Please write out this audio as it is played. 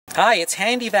Hi, it's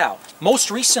Handy Val.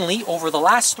 Most recently, over the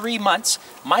last 3 months,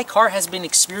 my car has been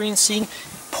experiencing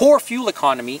poor fuel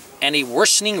economy and a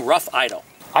worsening rough idle.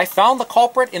 I found the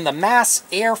culprit in the mass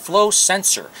airflow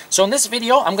sensor. So in this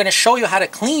video, I'm going to show you how to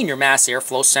clean your mass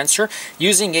airflow sensor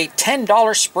using a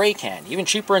 $10 spray can, even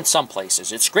cheaper in some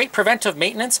places. It's great preventive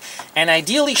maintenance and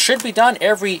ideally should be done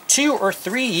every 2 or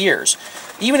 3 years,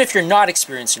 even if you're not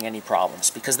experiencing any problems,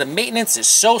 because the maintenance is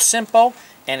so simple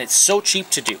and it's so cheap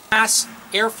to do. Mass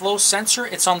airflow sensor,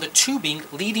 it's on the tubing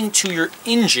leading to your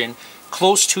engine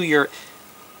close to your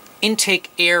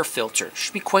intake air filter. It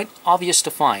should be quite obvious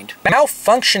to find.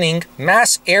 Malfunctioning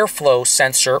mass airflow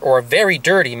sensor or a very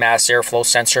dirty mass airflow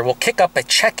sensor will kick up a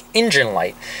check engine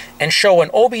light and show an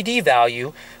OBD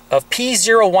value of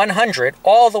P0100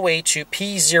 all the way to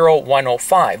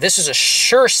P0105. This is a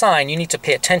sure sign you need to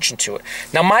pay attention to it.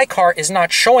 Now my car is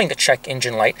not showing the check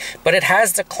engine light, but it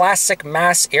has the classic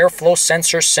mass airflow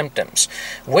sensor symptoms,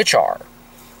 which are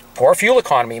poor fuel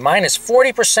economy. Mine is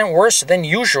 40% worse than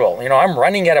usual. You know, I'm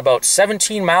running at about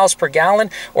 17 miles per gallon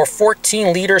or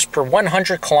 14 liters per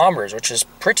 100 kilometers, which is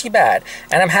pretty bad.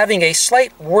 And I'm having a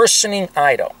slight worsening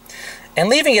idle. And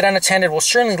leaving it unattended will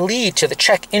certainly lead to the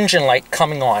check engine light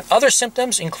coming on. Other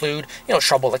symptoms include,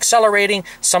 trouble accelerating,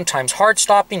 sometimes hard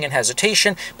stopping and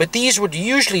hesitation, but these would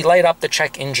usually light up the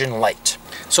check engine light.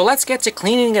 So let's get to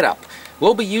cleaning it up.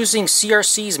 We'll be using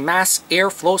CRC's mass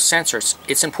airflow sensors.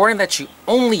 It's important that you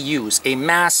only use a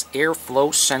mass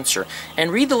airflow sensor.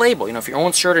 And read the label. If you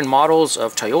own certain models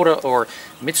of Toyota or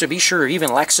Mitsubishi or even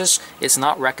Lexus, it's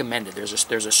not recommended.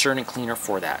 There's a certain cleaner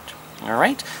for that. All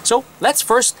right, so let's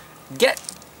first get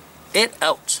it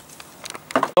out.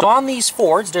 So on these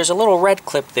Fords, there's a little red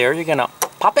clip there. You're gonna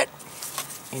pop it,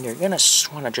 and you're gonna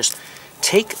want to just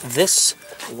take this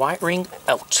wiring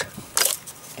out.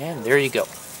 And there you go.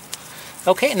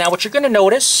 Okay, now what you're gonna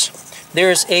notice,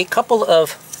 there's a couple of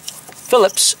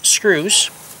Phillips screws.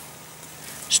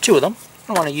 There's 2 of them.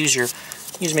 I want to use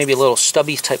maybe a little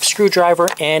stubby type screwdriver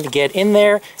and get in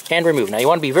there and remove. Now you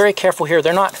want to be very careful here.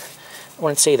 They're not, I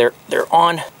wouldn't say they're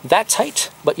on that tight,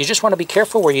 but you just want to be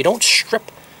careful where you don't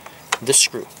strip the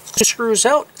screw. The screws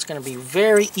out, it's going to be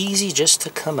very easy just to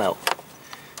come out.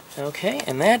 Okay,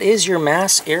 and that is your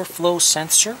mass airflow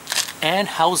sensor and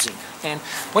housing. And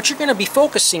what you're going to be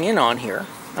focusing in on here,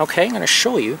 okay, I'm going to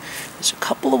show you, there's a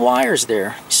couple of wires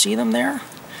there. You see them there?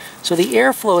 So the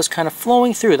airflow is kind of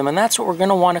flowing through them, and that's what we're going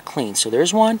to want to clean. So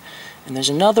there's one, and there's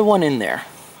another one in there.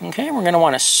 Okay, we're going to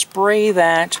want to spray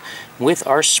that with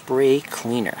our spray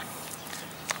cleaner.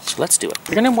 So let's do it. What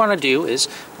you're going to want to do is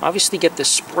obviously get the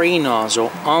spray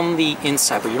nozzle on the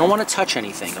inside, but you don't want to touch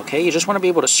anything, okay? You just want to be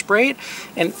able to spray it,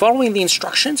 and following the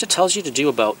instructions, it tells you to do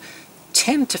about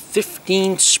 10 to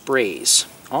 15 sprays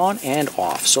on and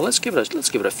off. So let's give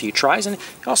it a few tries, and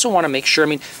you also want to make sure,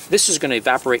 this is going to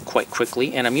evaporate quite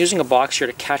quickly, and I'm using a box here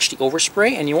to catch the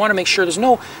overspray, and you want to make sure there's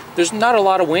not a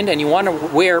lot of wind, and you want to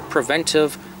wear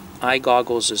preventive eye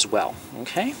goggles as well.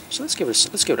 Okay, so let's give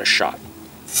it a shot.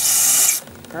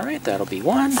 All right, that'll be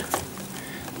one.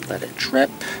 Let it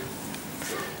drip.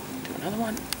 Do another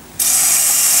one.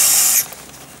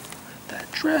 Let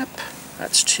that drip.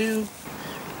 That's 2.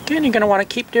 Again, you're going to want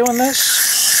to keep doing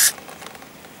this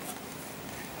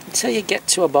until you get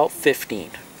to about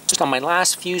 15. Just on my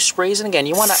last few sprays, and again,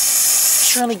 you want to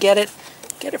certainly get it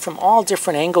from all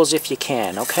different angles if you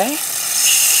can. Okay.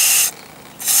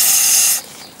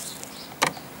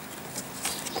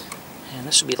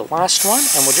 This will be the last one,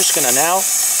 and we're just going to now,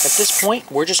 at this point,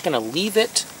 we're just going to leave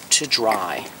it to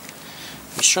dry.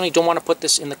 You certainly don't want to put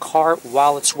this in the car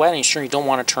while it's wet, and you certainly don't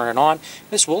want to turn it on.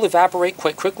 This will evaporate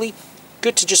quite quickly.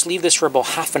 Good to just leave this for about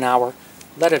half an hour.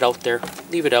 Let it out there.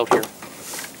 Leave it out here.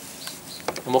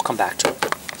 And we'll come back to it.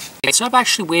 Okay, so I've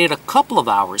actually waited a couple of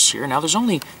hours here. Now there's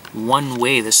only one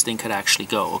way this thing could actually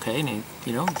go, okay? And,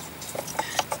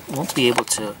 won't be able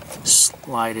to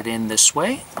slide it in this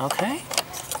way, okay?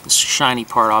 This shiny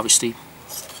part obviously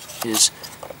is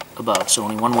above, so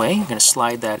only one way. You're going to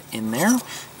slide that in there,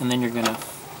 and then you're going to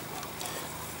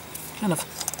kind of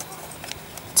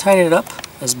tighten it up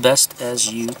as best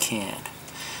as you can.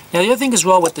 Now the other thing as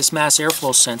well with this mass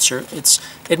airflow sensor,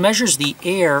 it measures the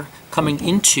air coming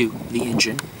into the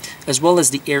engine as well as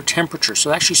the air temperature.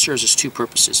 So it actually serves as 2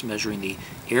 purposes, measuring the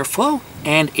airflow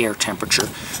and air temperature.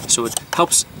 So it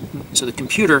helps, so the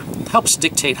computer helps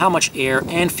dictate how much air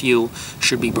and fuel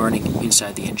should be burning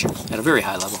inside the engine at a very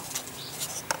high level.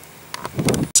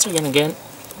 So again, I'm going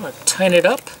to tighten it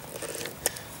up.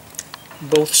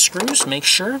 Both screws, make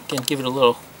sure, again, give it a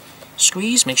little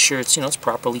squeeze, make sure it's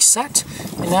properly set.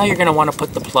 And now you're going to want to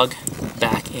put the plug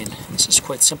back in. This is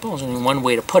quite simple. There's only one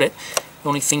way to put it. The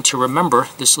only thing to remember,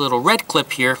 this little red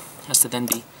clip here has to then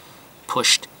be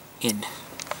pushed in.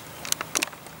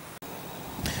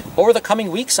 Over the coming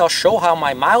weeks, I'll show how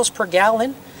my miles per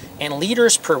gallon and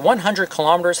liters per 100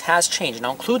 kilometers has changed. And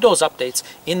I'll include those updates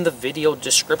in the video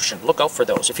description. Look out for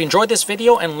those. If you enjoyed this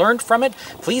video and learned from it,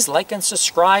 please like and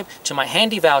subscribe to my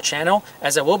Handy Val channel,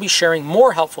 as I will be sharing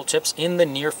more helpful tips in the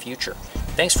near future.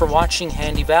 Thanks for watching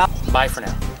Handy Val. Bye for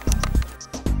now.